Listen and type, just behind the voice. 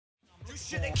You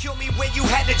shouldn't kill me when you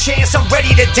had the chance. I'm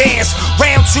ready to dance.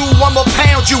 Round two, I'ma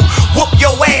pound you, whoop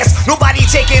your ass. Nobody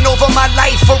taking over my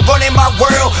life or running my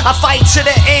world. I fight to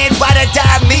the end, ride or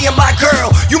die, me and my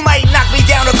girl. You might knock me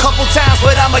down a couple times,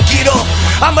 but I'ma get up.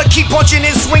 I'ma keep punching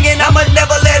and swinging, I'ma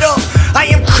never let up.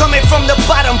 I am coming from the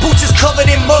bottom, boots is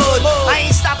covered in mud. I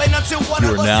ain't stopping until one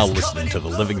of us is covered in mud. You are now listening to the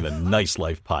Living the Nice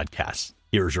Life podcast.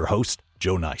 Here's your host,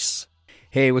 Joe Nice.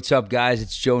 Hey, what's up, guys?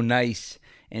 It's Joe Nice,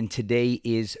 and today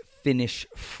is Finish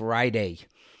Friday.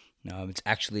 It's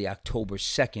actually October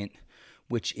 2nd,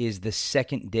 which is the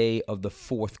second day of the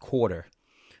fourth quarter.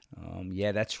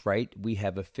 Yeah, that's right. We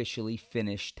have officially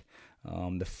finished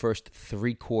the first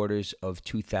three quarters of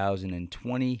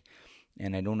 2020,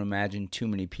 and I don't imagine too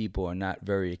many people are not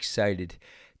very excited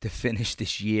to finish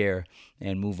this year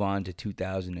and move on to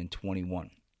 2021.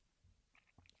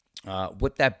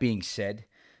 With that being said,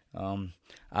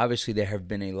 obviously there have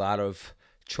been a lot of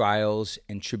trials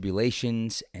and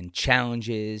tribulations and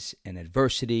challenges and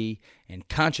adversity and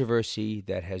controversy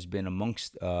that has been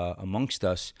amongst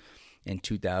us in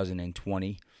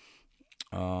 2020.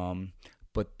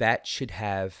 But that should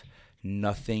have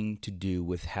nothing to do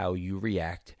with how you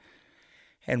react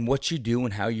and what you do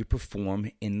and how you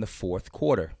perform in the fourth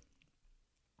quarter.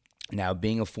 Now,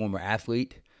 being a former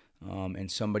athlete and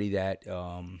somebody that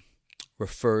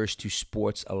refers to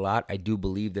sports a lot, I do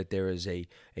believe that there is a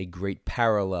great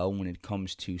parallel when it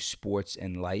comes to sports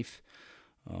and life.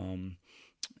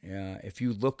 If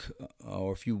you look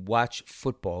or if you watch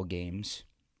football games,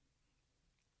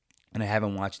 and I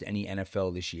haven't watched any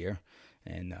NFL this year,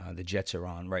 and the Jets are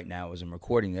on right now as I'm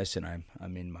recording this, and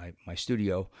I'm in my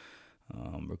studio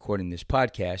recording this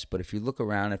podcast. But if you look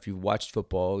around, if you've watched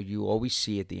football, you always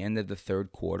see at the end of the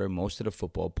third quarter, most of the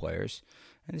football players,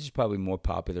 and this is probably more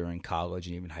popular in college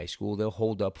and even high school, they'll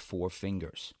hold up four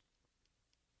fingers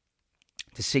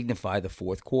to signify the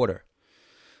fourth quarter.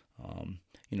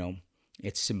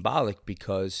 It's symbolic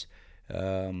because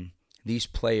these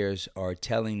players are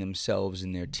telling themselves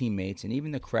and their teammates and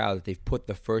even the crowd that they've put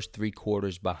the first three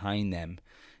quarters behind them.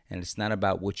 And it's not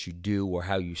about what you do or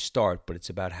how you start, but it's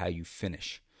about how you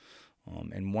finish.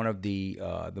 And one of the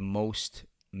most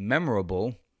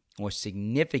memorable or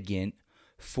significant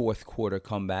fourth quarter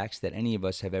comebacks that any of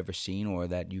us have ever seen or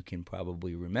that you can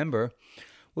probably remember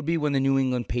would be when the New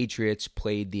England Patriots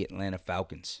played the Atlanta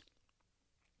Falcons.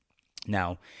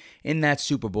 Now, in that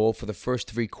Super Bowl, for the first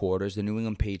three quarters, the New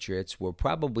England Patriots were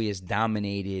probably as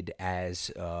dominated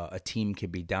as a team can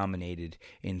be dominated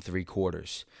in three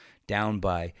quarters, down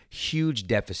by huge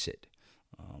deficit.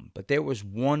 But there was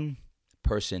one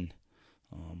person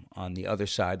on the other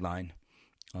sideline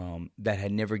that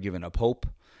had never given up hope,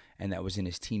 and that was in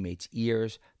his teammates'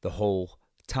 ears the whole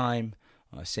time,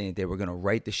 saying that they were going to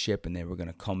right the ship and they were going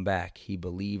to come back. He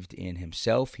believed in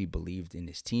himself. He believed in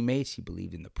his teammates. He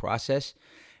believed in the process.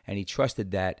 And he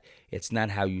trusted that it's not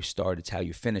how you start, it's how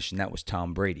you finish, and that was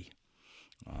Tom Brady.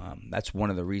 That's one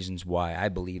of the reasons why I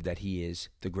believe that he is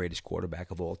the greatest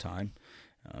quarterback of all time.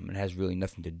 It has really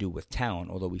nothing to do with talent,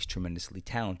 although he's tremendously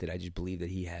talented. I just believe that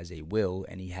he has a will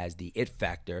and he has the it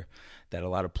factor that a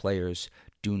lot of players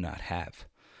do not have.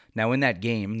 Now, in that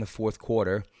game, the fourth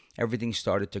quarter, everything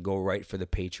started to go right for the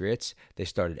Patriots. They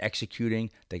started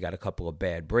executing. They got a couple of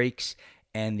bad breaks.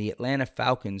 And the Atlanta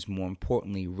Falcons, more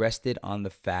importantly, rested on the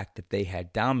fact that they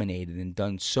had dominated and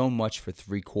done so much for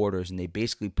three quarters, and they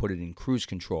basically put it in cruise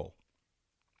control.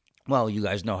 Well, you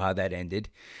guys know how that ended.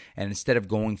 And instead of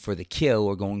going for the kill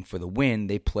or going for the win,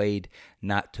 they played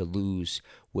not to lose,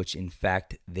 which in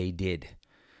fact they did.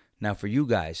 Now, for you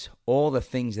guys, all the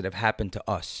things that have happened to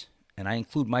us, and I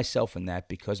include myself in that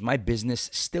because my business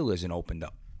still isn't opened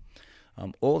up.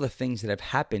 All the things that have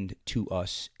happened to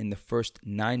us in the first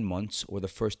 9 months or the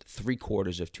first three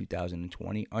quarters of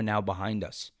 2020 are now behind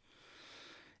us.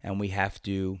 And we have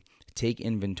to take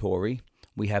inventory,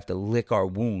 we have to lick our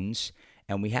wounds,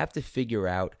 and we have to figure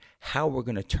out how we're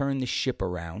going to turn the ship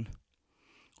around,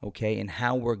 okay, and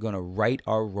how we're going to right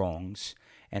our wrongs,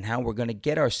 and how we're going to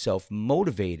get ourselves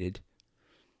motivated,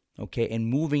 okay, and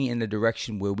moving in a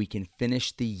direction where we can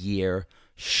finish the year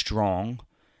strong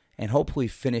and hopefully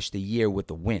finish the year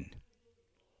with a win.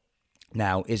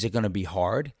 Now, is it going to be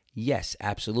hard? Yes,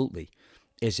 absolutely.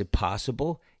 Is it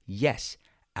possible? Yes,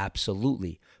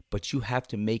 absolutely. But you have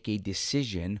to make a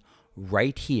decision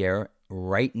right here,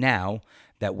 right now,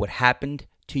 that what happened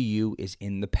to you is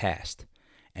in the past,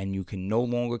 and you can no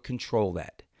longer control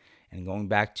that. And going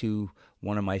back to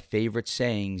one of my favorite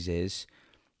sayings is,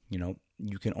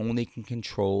 you can only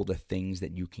control the things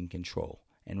that you can control.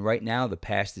 And right now, the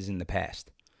past is in the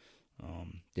past.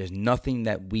 There's nothing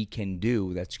that we can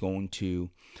do that's going to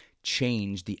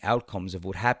change the outcomes of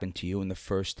what happened to you in the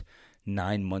first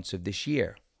 9 months of this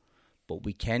year. What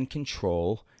we can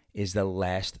control is the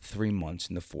last 3 months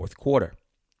in the fourth quarter.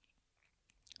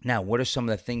 Now, what are some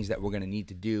of the things that we're going to need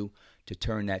to do to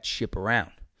turn that ship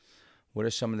around? What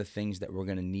are some of the things that we're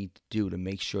going to need to do to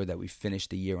make sure that we finish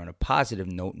the year on a positive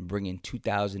note and bring in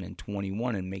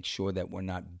 2021 and make sure that we're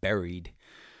not buried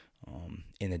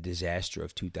in the disaster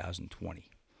of 2020?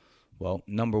 Well,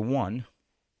 number one,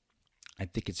 I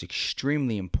think it's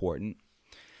extremely important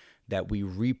that we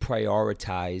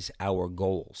reprioritize our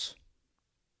goals.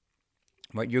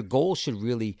 Right? Your goals should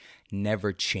really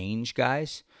never change,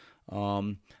 guys.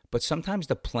 But sometimes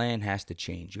the plan has to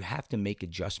change. You have to make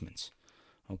adjustments.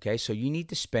 Okay, so you need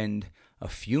to spend a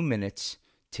few minutes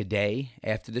today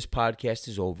after this podcast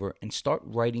is over and start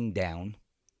writing down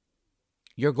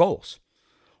your goals,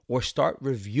 or start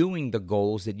reviewing the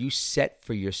goals that you set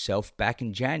for yourself back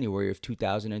in January of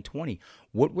 2020.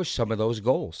 What were some of those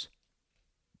goals?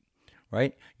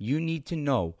 Right? You need to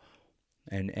know.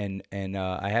 And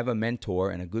I have a mentor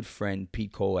and a good friend,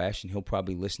 Pete Kolash, and he'll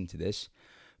probably listen to this.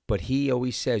 But he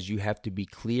always says you have to be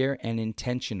clear and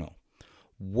intentional.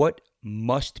 What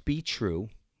must be true?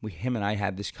 Him and I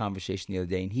had this conversation the other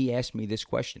day, and he asked me this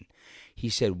question. He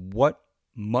said, what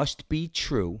must be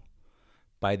true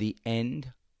by the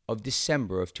end of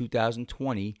December of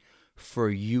 2020 for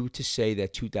you to say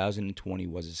that 2020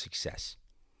 was a success?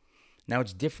 Now,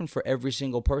 it's different for every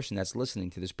single person that's listening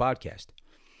to this podcast.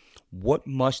 What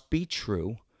must be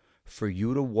true for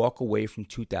you to walk away from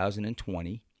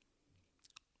 2020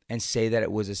 and say that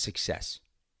it was a success?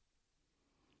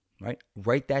 Right?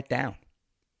 Write that down.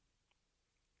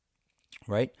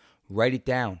 Right? Write it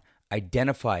down.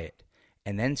 Identify it.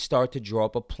 And then start to draw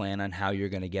up a plan on how you're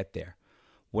going to get there.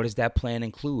 What does that plan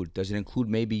include? Does it include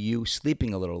maybe you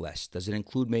sleeping a little less? Does it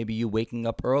include maybe you waking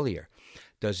up earlier?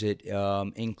 Does it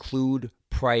include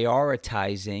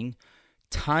prioritizing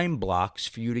time blocks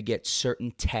for you to get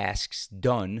certain tasks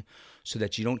done so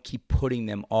that you don't keep putting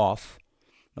them off,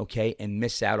 okay, and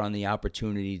miss out on the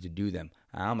opportunity to do them?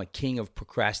 I'm a king of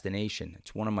procrastination.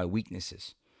 It's one of my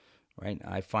weaknesses, right?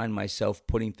 I find myself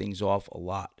putting things off a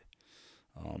lot.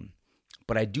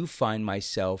 But I do find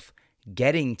myself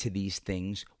getting to these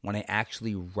things when I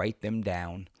actually write them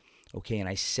down, okay, and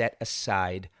I set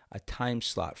aside a time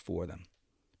slot for them.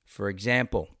 For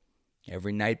example,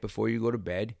 every night before you go to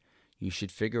bed, you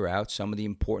should figure out some of the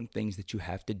important things that you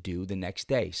have to do the next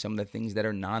day, some of the things that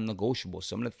are non-negotiable,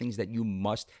 some of the things that you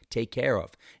must take care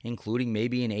of, including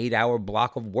maybe an 8-hour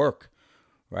block of work,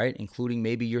 right? Including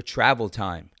maybe your travel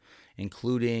time,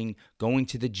 including going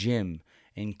to the gym,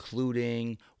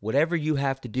 including whatever you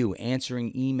have to do,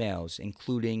 answering emails,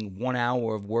 including 1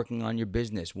 hour of working on your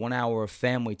business, 1 hour of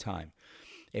family time.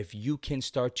 If you can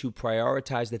start to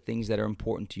prioritize the things that are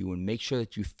important to you and make sure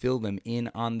that you fill them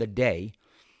in on the day,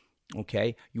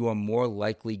 okay, you are more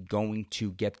likely going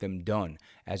to get them done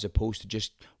as opposed to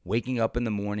just waking up in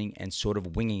the morning and sort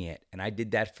of winging it. And I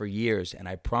did that for years, and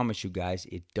I promise you guys,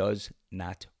 it does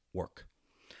not work.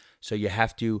 So you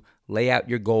have to lay out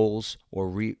your goals or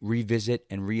revisit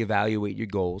and reevaluate your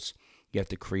goals. You have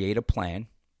to create a plan.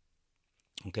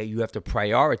 Okay, you have to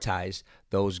prioritize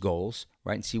those goals,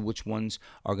 right, and see which ones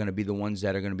are going to be the ones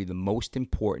that are going to be the most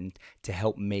important to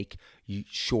help make you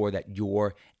sure that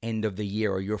your end of the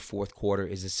year or your fourth quarter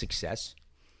is a success.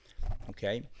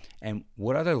 Okay, and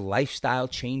what other lifestyle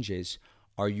changes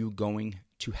are you going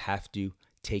to have to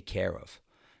take care of?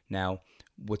 Now,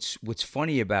 what's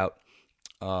funny about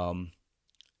now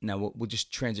we'll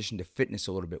just transition to fitness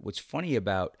a little bit. What's funny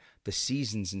about the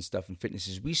seasons and stuff in fitness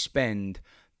is we spend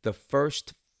the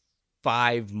first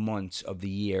 5 months of the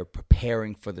year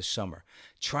preparing for the summer,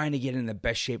 trying to get in the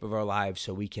best shape of our lives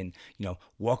so we can,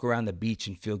 walk around the beach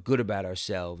and feel good about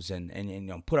ourselves and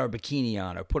put our bikini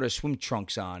on or put our swim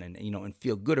trunks on and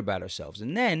feel good about ourselves.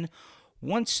 And then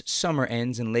once summer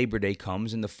ends and Labor Day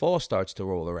comes and the fall starts to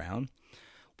roll around,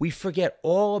 we forget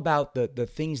all about the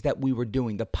things that we were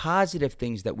doing, the positive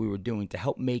things that we were doing to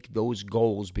help make those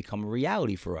goals become a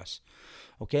reality for us.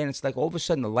 Okay, and it's like all of a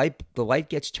sudden the light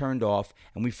gets turned off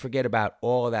and we forget about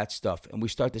all of that stuff. And we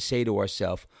start to say to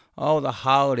ourselves, oh, the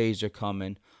holidays are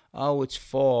coming. Oh, it's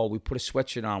fall. We put a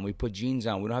sweatshirt on. We put jeans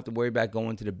on. We don't have to worry about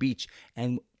going to the beach.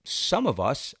 And some of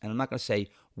us, and I'm not going to say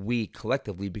we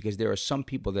collectively because there are some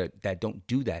people that don't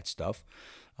do that stuff,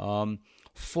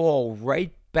 fall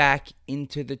right back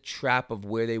into the trap of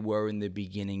where they were in the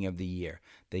beginning of the year.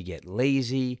 They get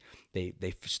lazy.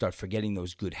 They start forgetting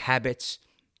those good habits.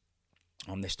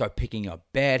 They start picking up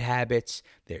bad habits,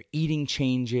 their eating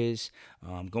changes,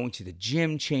 going to the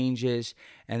gym changes,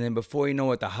 and then before you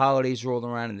know it, the holidays roll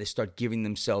around and they start giving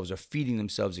themselves or feeding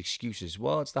themselves excuses.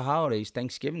 Well, it's the holidays,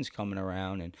 Thanksgiving's coming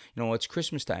around, and it's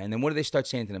Christmas time. And then what do they start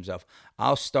saying to themselves?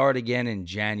 I'll start again in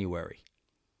January.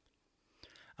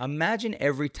 Imagine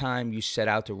every time you set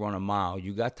out to run a mile,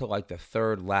 you got to like the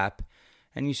third lap,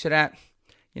 and you said,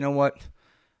 you know what?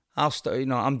 I'll start.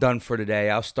 I'm done for today.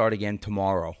 I'll start again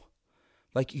tomorrow.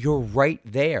 Like, you're right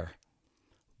there.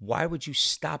 Why would you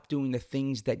stop doing the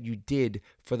things that you did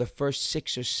for the first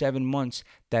 6 or 7 months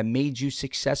that made you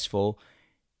successful?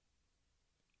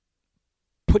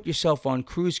 Put yourself on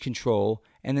cruise control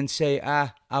and then say,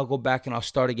 I'll go back and I'll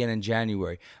start again in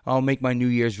January. I'll make my New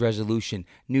Year's resolution.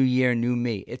 New year, new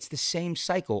me. It's the same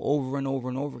cycle over and over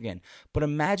and over again. But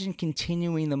imagine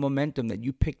continuing the momentum that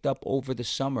you picked up over the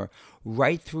summer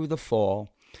right through the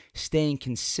fall, staying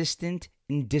consistent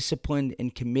and disciplined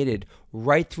and committed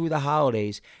right through the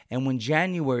holidays. And when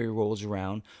January rolls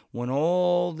around, when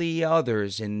all the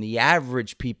others and the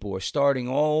average people are starting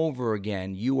all over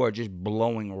again, you are just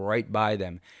blowing right by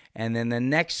them. And then the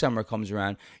next summer comes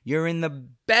around, you're in the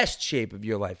best shape of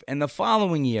your life. And the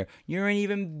following year, you're in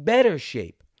even better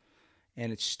shape.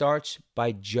 And it starts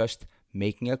by just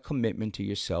making a commitment to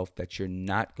yourself that you're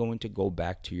not going to go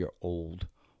back to your old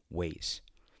ways.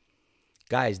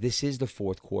 Guys, this is the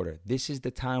fourth quarter. This is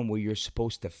the time where you're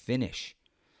supposed to finish,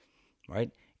 right?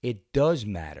 It does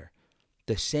matter.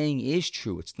 The saying is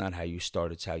true. It's not how you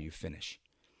start, it's how you finish.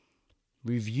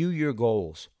 Review your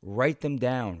goals. Write them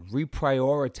down.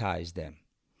 Reprioritize them,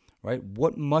 right?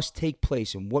 What must take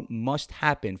place and what must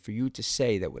happen for you to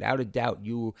say that without a doubt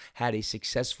you had a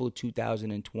successful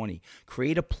 2020?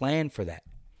 Create a plan for that.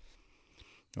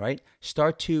 Right?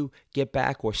 Start to get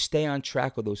back or stay on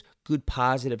track with those good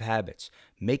positive habits.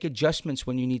 Make adjustments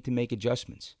when you need to make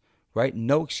adjustments. Right?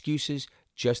 No excuses,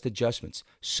 just adjustments.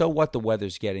 So what the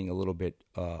weather's getting a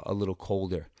little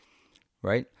colder.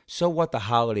 Right? So what the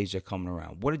holidays are coming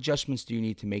around. What adjustments do you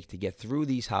need to make to get through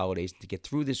these holidays, to get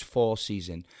through this fall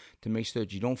season, to make sure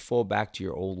that you don't fall back to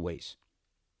your old ways?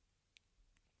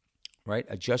 Right?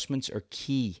 Adjustments are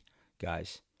key,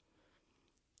 guys.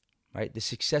 Right? The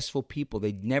successful people,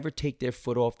 they never take their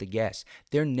foot off the gas.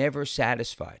 They're never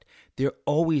satisfied. They're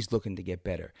always looking to get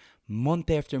better, month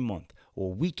after month,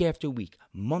 or week after week,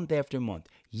 month after month,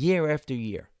 year after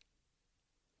year.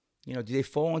 Do they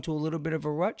fall into a little bit of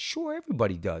a rut? Sure,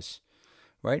 everybody does,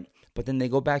 right? But then they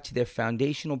go back to their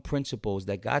foundational principles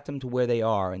that got them to where they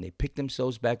are, and they pick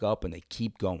themselves back up, and they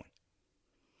keep going.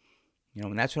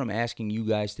 And that's what I'm asking you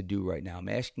guys to do right now. I'm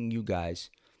asking you guys,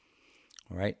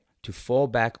 all right, to fall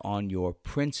back on your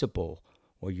principle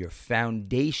or your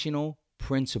foundational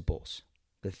principles,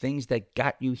 the things that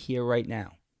got you here right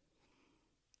now.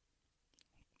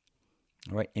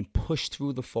 All right, and push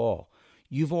through the fall.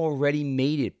 You've already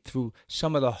made it through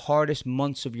some of the hardest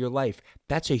months of your life.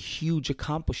 That's a huge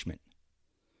accomplishment.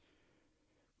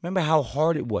 Remember how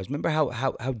hard it was. Remember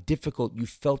how difficult you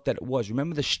felt that it was.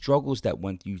 Remember the struggles that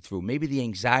went you through. Maybe the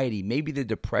anxiety, maybe the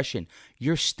depression.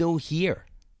 You're still here.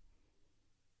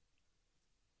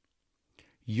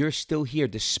 You're still here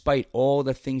despite all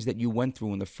the things that you went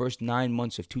through in the first 9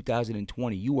 months of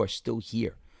 2020. You are still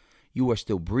here. You are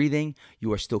still breathing.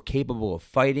 You are still capable of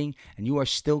fighting. And you are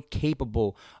still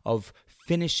capable of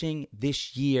finishing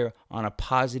this year on a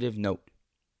positive note.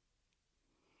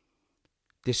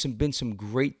 There's been some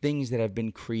great things that have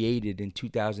been created in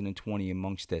 2020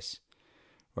 amongst this,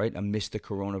 right? Amidst the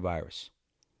coronavirus.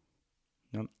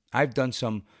 I've done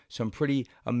some pretty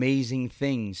amazing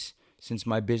things since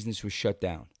my business was shut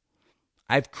down.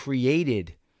 I've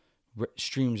created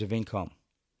streams of income,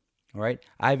 all right?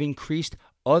 I've increased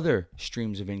other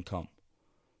streams of income,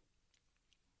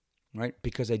 right?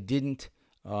 Because I didn't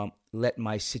let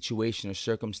my situation or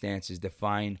circumstances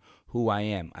define who I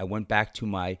am. I went back to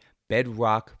my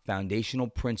bedrock foundational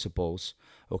principles,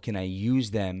 or can I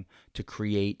use them to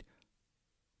create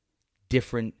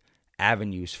different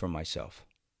avenues for myself,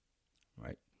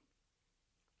 right?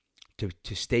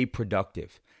 To stay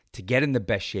productive, to get in the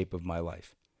best shape of my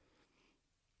life,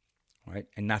 right?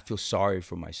 And not feel sorry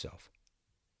for myself.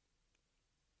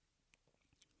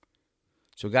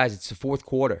 So guys, it's the fourth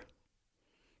quarter,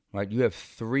 right? You have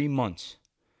 3 months.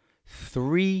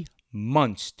 3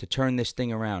 months to turn this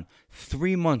thing around.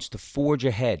 3 months to forge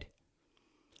ahead,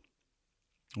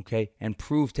 okay? And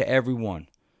prove to everyone,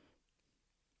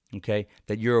 okay,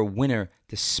 that you're a winner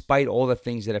despite all the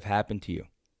things that have happened to you.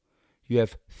 You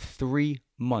have 3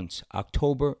 months,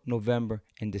 October, November,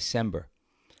 and December,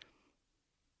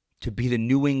 to be the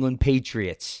New England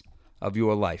Patriots of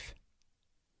your life.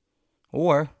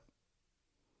 Or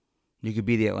You could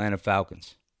be the Atlanta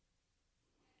Falcons.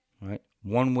 Right?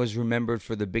 One was remembered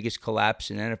for the biggest collapse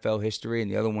in NFL history,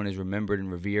 and the other one is remembered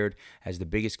and revered as the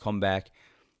biggest comeback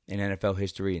in NFL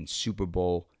history and Super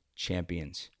Bowl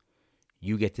champions.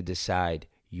 You get to decide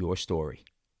your story.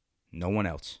 No one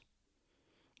else.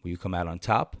 Will you come out on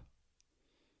top?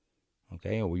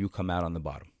 Okay, or will you come out on the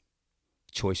bottom?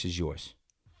 Choice is yours.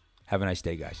 Have a nice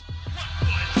day, guys.